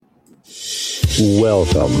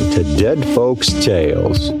Welcome to Dead Folks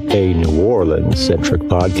Tales, a New Orleans-centric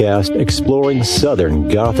podcast exploring Southern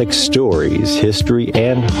Gothic stories, history,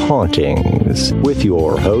 and hauntings, with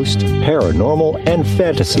your host, paranormal and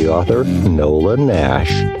fantasy author, Nola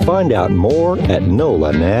Nash. Find out more at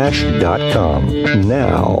nolanash.com.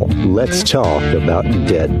 Now, let's talk about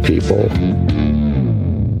dead people.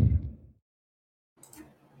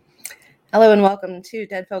 Hello and welcome to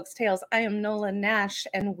Dead Folks Tales. I am Nola Nash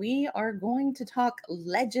and we are going to talk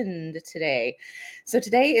legend today. So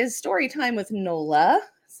today is story time with Nola.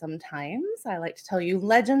 Sometimes I like to tell you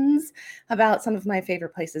legends about some of my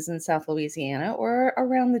favorite places in South Louisiana or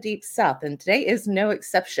around the Deep South, and today is no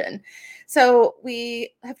exception. So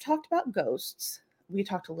we have talked about ghosts. We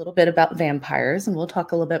talked a little bit about vampires, and we'll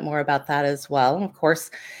talk a little bit more about that as well. And of course,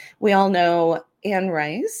 we all know Anne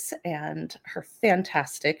Rice and her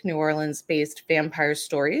fantastic New Orleans-based vampire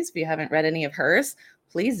stories. If you haven't read any of hers,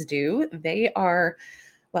 please do. They are,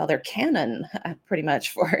 well, they're canon pretty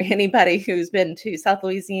much for anybody who's been to South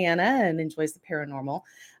Louisiana and enjoys the paranormal.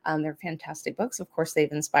 They're fantastic books. Of course,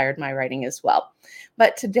 they've inspired my writing as well.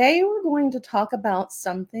 But today we're going to talk about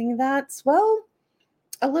something that's, well,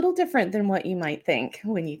 a little different than what you might think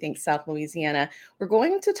when you think South Louisiana. We're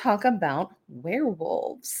going to talk about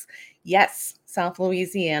werewolves. Yes, South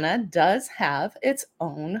Louisiana does have its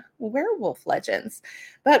own werewolf legends,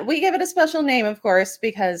 but we give it a special name, of course,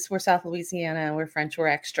 because we're South Louisiana, we're French, we're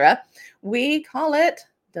extra. We call it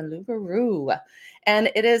the Loup-garou,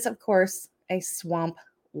 and it is, of course, a swamp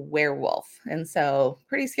werewolf. And so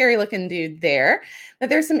pretty scary looking dude there. But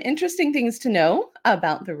there's some interesting things to know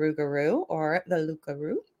about the Rougarou or the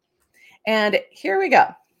Loup-garou. And here we go.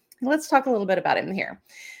 Let's talk a little bit about him here.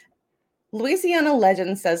 Louisiana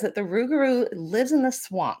legend says that the Rougarou lives in the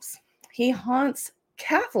swamps. He haunts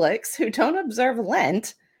Catholics who don't observe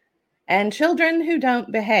Lent and children who don't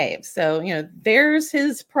behave. So, there's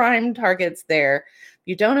his prime targets there.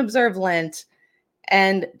 You don't observe Lent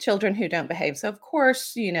and children who don't behave. So, of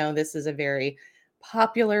course, this is a very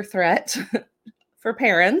popular threat for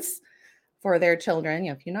parents, for their children.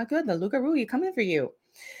 If you're not good, the Loup-garou, you coming for you.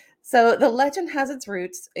 So the legend has its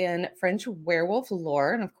roots in French werewolf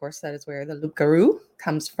lore. And of course, that is where the Loup-garou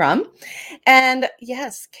comes from. And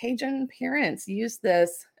yes, Cajun parents use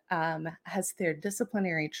this as their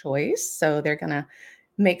disciplinary choice. So they're going to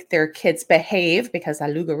make their kids behave because the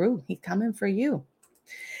Loup-garou, he's coming for you.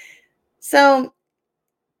 So,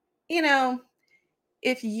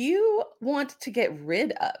 if you want to get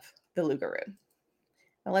rid of the Loup-garou,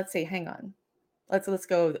 well, let's see, hang on. Let's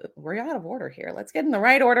go. We're out of order here. Let's get in the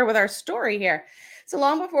right order with our story here. So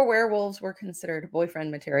long before werewolves were considered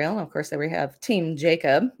boyfriend material, and of course, there we have Team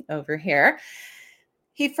Jacob over here.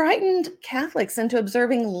 He frightened Catholics into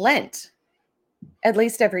observing Lent at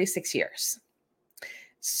least every 6 years.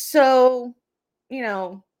 So,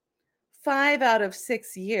 5 out of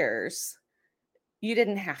 6 years, you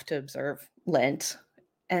didn't have to observe Lent,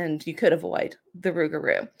 and you could avoid the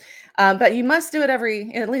Rougarou. But you must do it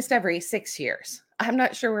at least every 6 years. I'm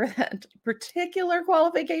not sure where that particular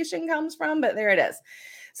qualification comes from, but there it is.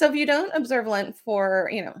 So if you don't observe Lent for,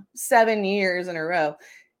 7 years in a row,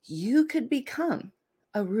 you could become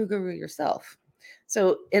a Rougarou yourself.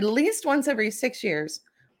 So at least once every 6 years,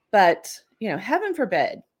 but, heaven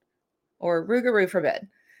forbid, or Rougarou forbid,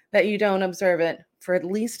 that you don't observe it for at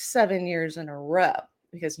least 7 years in a row,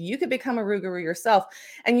 because you could become a Rougarou yourself.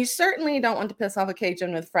 And you certainly don't want to piss off a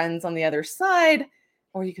Cajun with friends on the other side,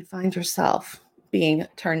 or you could find yourself being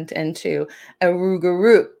turned into a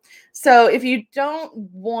Rougarou. So if you don't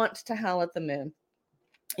want to howl at the moon,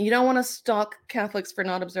 you don't want to stalk Catholics for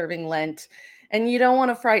not observing Lent, and you don't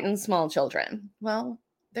want to frighten small children, well,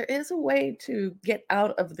 there is a way to get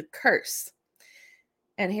out of the curse.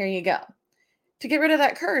 And here you go. To get rid of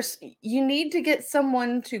that curse, you need to get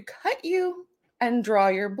someone to cut you and draw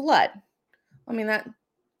your blood. I mean, that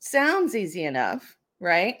sounds easy enough,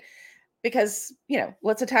 right? Because,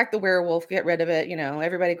 let's attack the werewolf, get rid of it,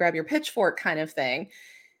 everybody grab your pitchfork kind of thing.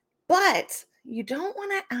 But you don't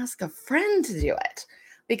want to ask a friend to do it,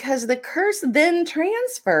 because the curse then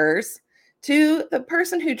transfers to the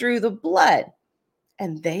person who drew the blood,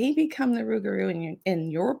 and they become the Rougarou in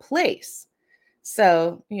your place.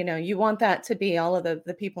 So, you want that to be all of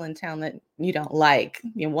the people in town that you don't like,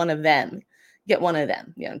 one of them. Get one of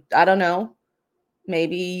them. I don't know.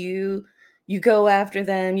 Maybe you go after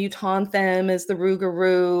them, you taunt them as the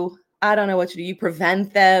Rougarou. I don't know what you do. You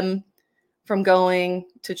prevent them from going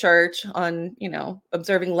to church on,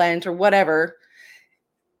 observing Lent or whatever.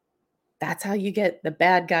 That's how you get the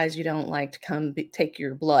bad guys you don't like to come take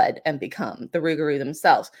your blood and become the Rougarou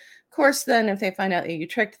themselves. Of course, then if they find out that you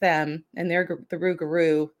tricked them and they're the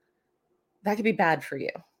Rougarou, that could be bad for you.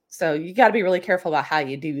 So you got to be really careful about how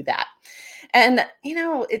you do that. And,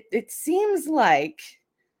 it seems like,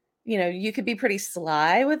 you could be pretty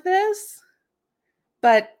sly with this,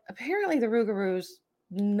 but apparently the Rougarou's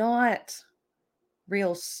not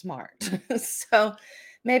real smart. So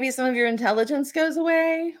maybe some of your intelligence goes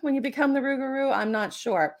away when you become the Rougarou. I'm not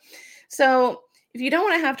sure. So if you don't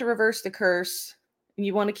want to have to reverse the curse, and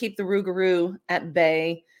you want to keep the Rougarou at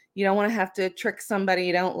bay, you don't want to have to trick somebody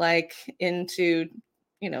you don't like into,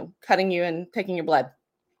 cutting you and taking your blood.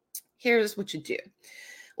 Here's what you do.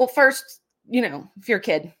 Well, first, if you're a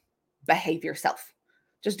kid, behave yourself.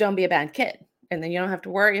 Just don't be a bad kid. And then you don't have to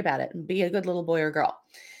worry about it, and be a good little boy or girl.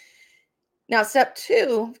 Now, step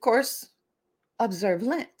 2, of course, observe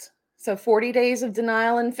Lent. So 40 days of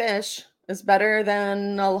denial and fish is better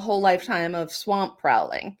than a whole lifetime of swamp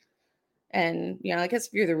prowling. And, I guess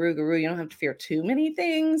if you're the Rougarou, you don't have to fear too many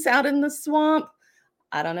things out in the swamp.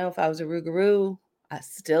 I don't know, if I was a Rougarou, I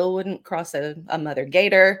still wouldn't cross a mother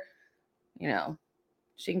gator.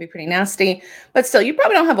 She can be pretty nasty. But still, you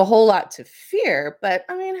probably don't have a whole lot to fear. But,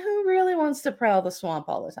 who really wants to prowl the swamp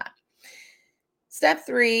all the time? Step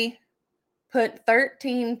 3, put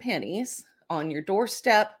 13 pennies on your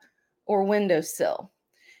doorstep or windowsill.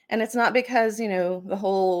 And it's not because, the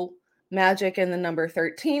whole magic and the number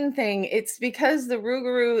 13 thing. It's because the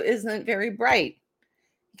Rougarou isn't very bright.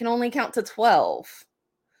 He can only count to 12.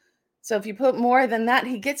 So if you put more than that,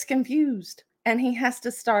 he gets confused and he has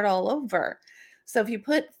to start all over. So if you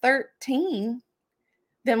put 13,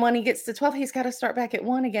 then when he gets to 12, he's got to start back at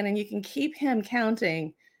 1 again, and you can keep him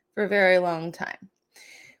counting for a very long time.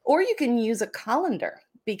 Or you can use a colander,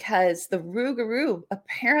 because the Rougarou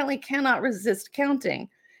apparently cannot resist counting.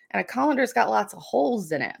 And a colander's got lots of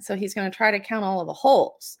holes in it. So he's going to try to count all of the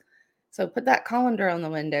holes. So put that colander on the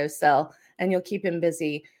windowsill and you'll keep him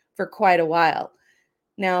busy for quite a while.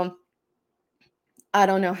 Now, I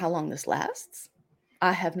don't know how long this lasts.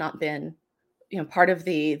 I have not been, part of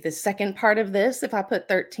the second part of this. If I put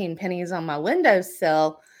 13 pennies on my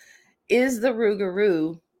windowsill, is the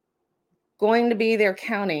Rougarou going to be there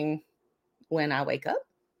counting when I wake up?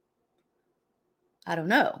 I don't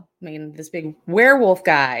know. This big werewolf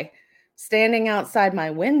guy standing outside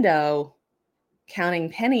my window counting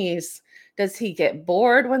pennies. Does he get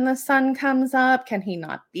bored when the sun comes up? Can he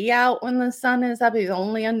not be out when the sun is up? He's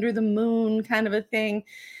only under the moon, kind of a thing.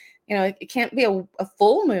 It can't be a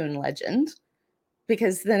full moon legend,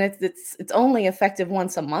 because then it's only effective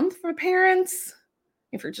once a month for parents.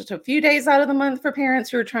 For just a few days out of the month for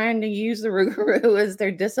parents who are trying to use the Rougarou as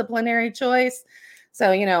their disciplinary choice.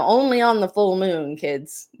 So, only on the full moon,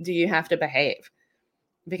 kids, do you have to behave,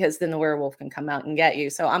 because then the werewolf can come out and get you.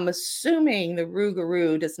 So I'm assuming the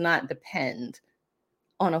Rougarou does not depend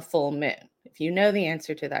on a full moon. If you know the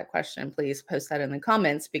answer to that question, please post that in the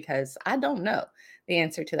comments, because I don't know the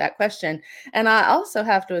answer to that question. And I also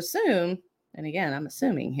have to assume, and again, I'm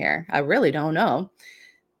assuming here, I really don't know,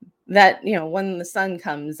 that, when the sun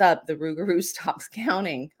comes up, the Rougarou stops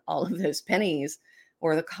counting all of those pennies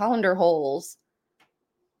or the colander holes.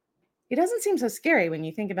 He doesn't seem so scary when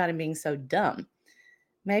you think about him being so dumb.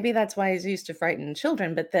 Maybe that's why he's used to frighten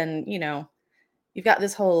children. But then, you've got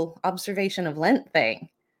this whole observation of Lent thing.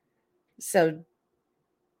 So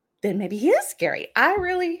then maybe he is scary. I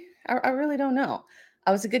really don't know.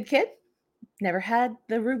 I was a good kid. Never had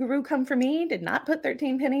the Rougarou come for me. Did not put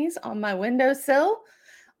 13 pennies on my windowsill.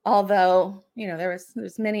 Although, there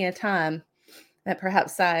was many a time that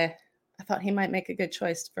perhaps I thought he might make a good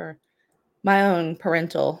choice for my own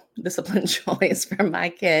parental discipline choice for my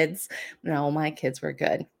kids. No, my kids were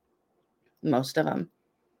good. Most of them.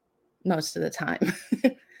 Most of the time.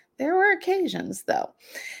 There were occasions, though.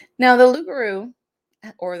 Now, the Lougarou,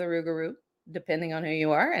 or the Rougarou, depending on who you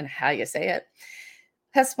are and how you say it,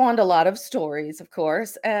 has spawned a lot of stories, of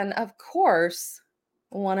course. And of course,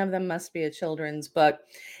 one of them must be a children's book.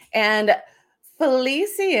 And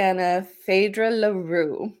Feliciana Phaedra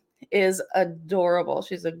Larue is adorable.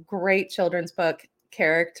 She's a great children's book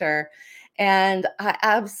character. And I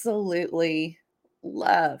absolutely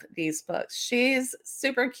love these books. She's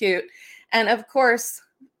super cute. And of course,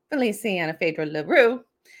 Feliciana Phaedra Larue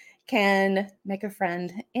can make a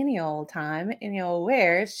friend any old time, any old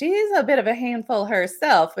where. She's a bit of a handful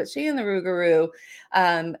herself, but she and the Rougarou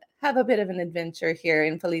have a bit of an adventure here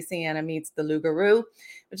in Feliciana Meets the Lougarou,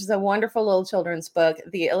 which is a wonderful little children's book.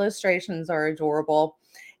 The illustrations are adorable,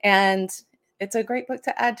 and it's a great book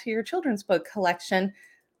to add to your children's book collection.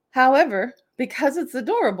 However, because it's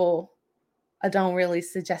adorable, I don't really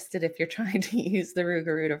suggest it if you're trying to use the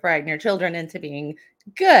Rougarou to frighten your children into being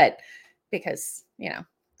good, because,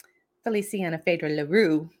 Feliciana Phaedra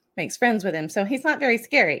Larue makes friends with him, so he's not very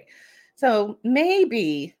scary. So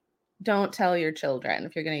maybe don't tell your children,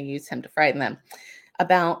 if you're going to use him to frighten them,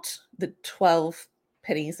 about the 12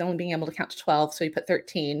 pennies, only being able to count to 12. So you put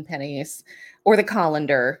 13 pennies, or the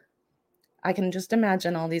colander. I can just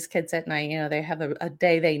imagine all these kids at night, they have a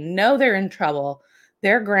day, they know they're in trouble.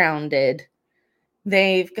 They're grounded.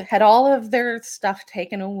 They've had all of their stuff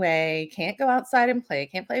taken away, can't go outside and play,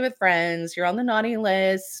 can't play with friends. You're on the naughty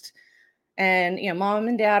list, and mom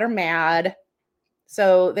and dad are mad.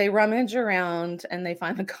 So they rummage around and they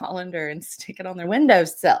find the colander and stick it on their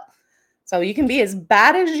windowsill. So you can be as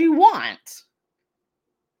bad as you want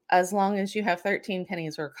as long as you have 13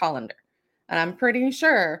 pennies or a colander. And I'm pretty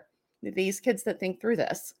sure that these kids that think through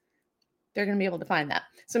this, they're going to be able to find that.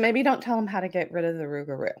 So maybe don't tell them how to get rid of the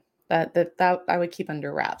Rougarou. That I would keep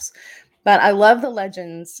under wraps. But I love the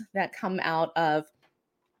legends that come out of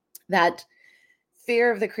that fear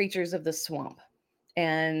of the creatures of the swamp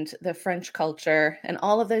and the French culture and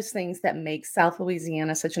all of those things that make South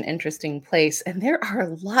Louisiana such an interesting place. And there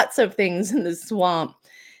are lots of things in the swamp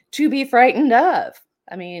to be frightened of.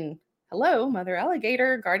 I mean, hello, mother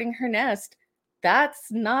alligator guarding her nest. That's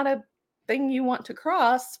not a thing you want to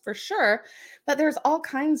cross for sure. But there's all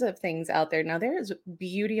kinds of things out there. Now, there's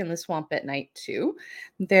beauty in the swamp at night too.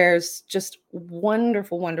 There's just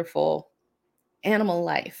wonderful, wonderful animal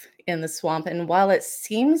life in the swamp. And while it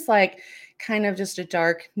seems like kind of just a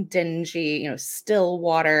dark, dingy, still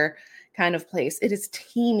water kind of place, it is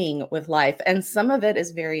teeming with life. And some of it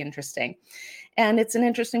is very interesting. And it's an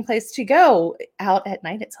interesting place to go out at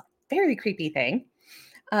night. It's a very creepy thing.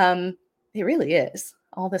 It really is.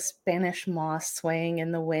 All the Spanish moss swaying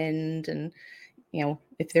in the wind, and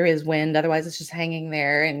if there is wind, otherwise it's just hanging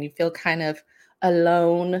there, and you feel kind of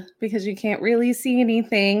alone because you can't really see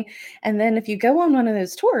anything. And then if you go on one of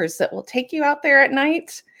those tours that will take you out there at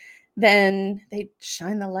night, then they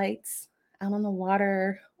shine the lights out on the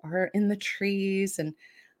water or in the trees, and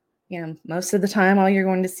most of the time all you're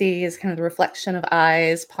going to see is kind of the reflection of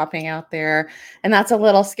eyes popping out there, and that's a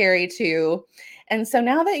little scary too. And so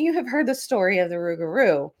now that you have heard the story of the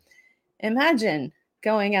Rougarou, imagine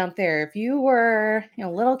going out there. If you were a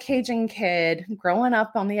little Cajun kid growing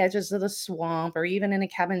up on the edges of the swamp, or even in a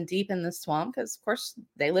cabin deep in the swamp, because of course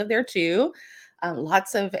they live there too.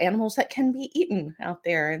 Lots of animals that can be eaten out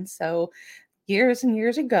there. And so years and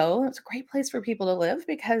years ago, it's a great place for people to live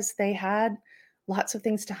because they had lots of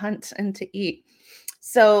things to hunt and to eat.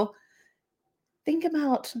 So think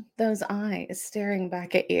about those eyes staring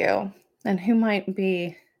back at you, and who might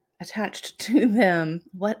be attached to them.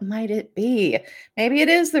 What might it be? Maybe it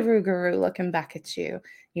is the Rougarou looking back at you.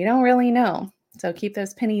 You don't really know. So keep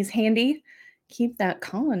those pennies handy. Keep that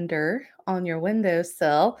colander on your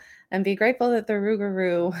windowsill, and be grateful that the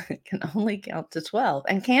Rougarou can only count to 12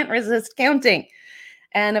 and can't resist counting.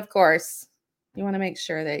 And of course, you want to make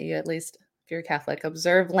sure that you, at least if you're a Catholic,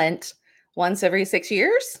 observe Lent once every 6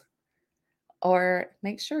 years, or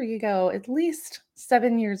make sure you go at least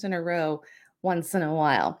 7 years in a row once in a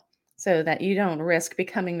while, so that you don't risk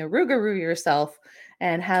becoming the Rougarou yourself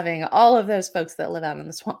and having all of those folks that live out in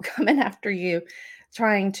the swamp coming after you,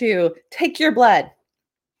 trying to take your blood.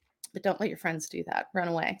 But don't let your friends do that. Run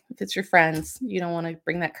away. If it's your friends, you don't want to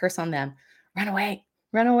bring that curse on them. Run away.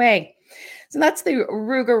 Run away. So that's the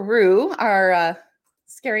Rougarou, our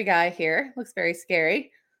scary guy here. Looks very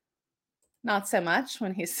scary. Not so much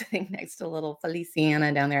when he's sitting next to little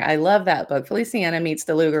Feliciana down there. I love that book, Feliciana Meets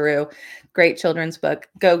the Rougarou. Great children's book.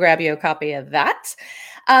 Go grab you a copy of that.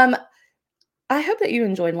 I hope that you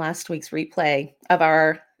enjoyed last week's replay of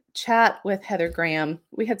our chat with Heather Graham.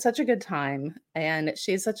 We had such a good time, and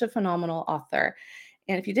she's such a phenomenal author.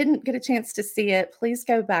 And if you didn't get a chance to see it, please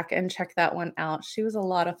go back and check that one out. She was a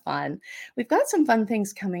lot of fun. We've got some fun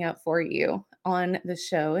things coming up for you on the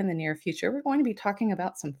show in the near future. We're going to be talking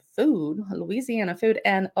about some food, Louisiana food,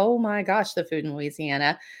 and oh my gosh, the food in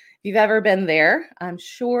Louisiana. If you've ever been there, I'm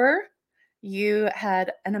sure you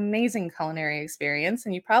had an amazing culinary experience,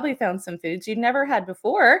 and you probably found some foods you'd never had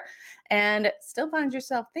before and still find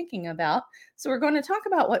yourself thinking about. So we're going to talk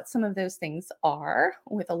about what some of those things are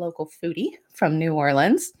with a local foodie from New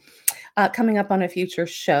Orleans coming up on a future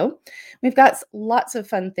show. We've got lots of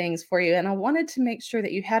fun things for you, and I wanted to make sure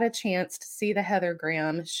that you had a chance to see the Heather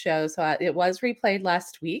Graham show. So it was replayed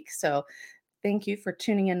last week, so thank you for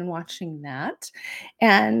tuning in and watching that.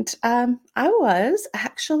 And I was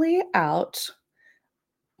actually out,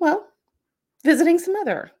 well, visiting some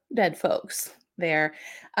other dead folks there.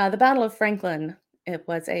 The Battle of Franklin, it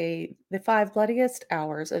was the 5 bloodiest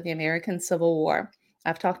hours of the American Civil War.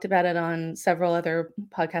 I've talked about it on several other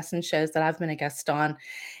podcasts and shows that I've been a guest on.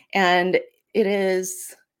 And it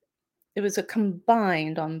is it was a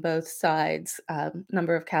combined on both sides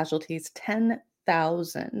number of casualties,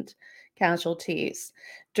 10,000 casualties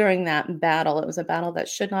during that battle. It was a battle that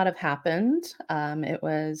should not have happened. It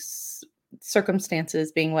was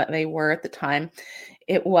circumstances being what they were at the time.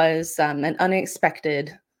 It was an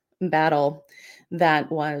unexpected battle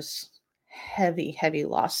that was heavy, heavy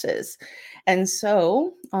losses. And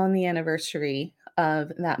so on the anniversary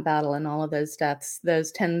of that battle and all of those deaths,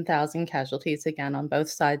 those 10,000 casualties, again, on both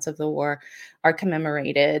sides of the war, are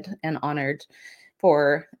commemorated and honored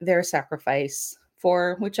for their sacrifice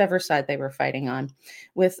for whichever side they were fighting on,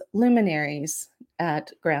 with luminaries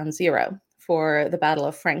at Ground Zero for the Battle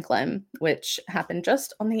of Franklin, which happened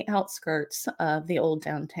just on the outskirts of the old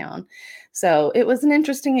downtown. So it was an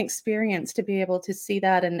interesting experience to be able to see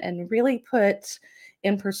that and really put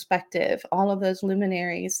in perspective all of those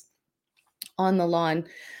luminaries on the lawn.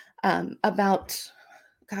 It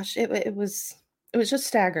was just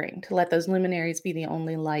staggering to let those luminaries be the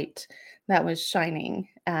only light that was shining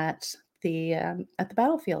at the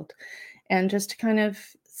battlefield, and just to kind of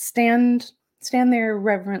stand there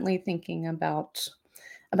reverently thinking about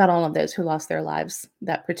all of those who lost their lives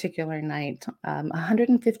that particular night,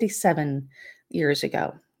 157 years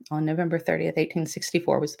ago. On November 30th,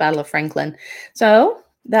 1864 was the Battle of Franklin. So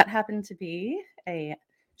that happened to be a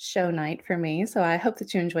show night for me. So I hope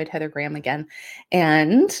that you enjoyed Heather Graham again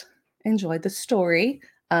and enjoyed the story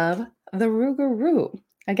of the Rougarou.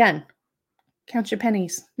 Again, count your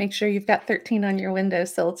pennies. Make sure you've got 13 on your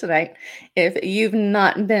windowsill tonight. If you've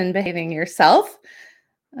not been behaving yourself,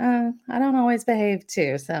 I don't always behave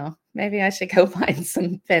too, so maybe I should go find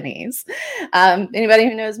some pennies. Anybody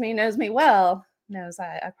who knows me well knows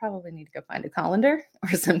I probably need to go find a colander or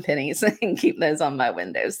some pennies and keep those on my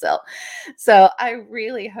windowsill. So I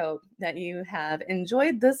really hope that you have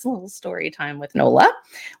enjoyed this little story time with Nola.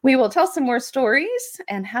 We will tell some more stories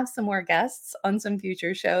and have some more guests on some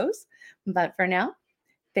future shows. But for now,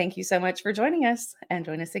 thank you so much for joining us, and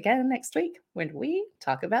join us again next week when we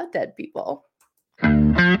talk about dead people.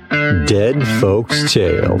 Dead Folks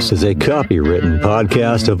Tales is a copywritten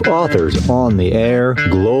podcast of Authors on the Air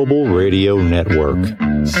Global Radio Network.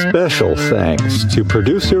 Special thanks to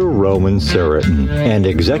producer Roman Suritin and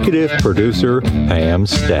executive producer Pam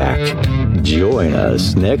Stack. Join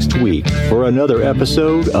us next week for another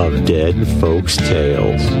episode of Dead Folks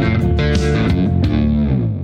Tales.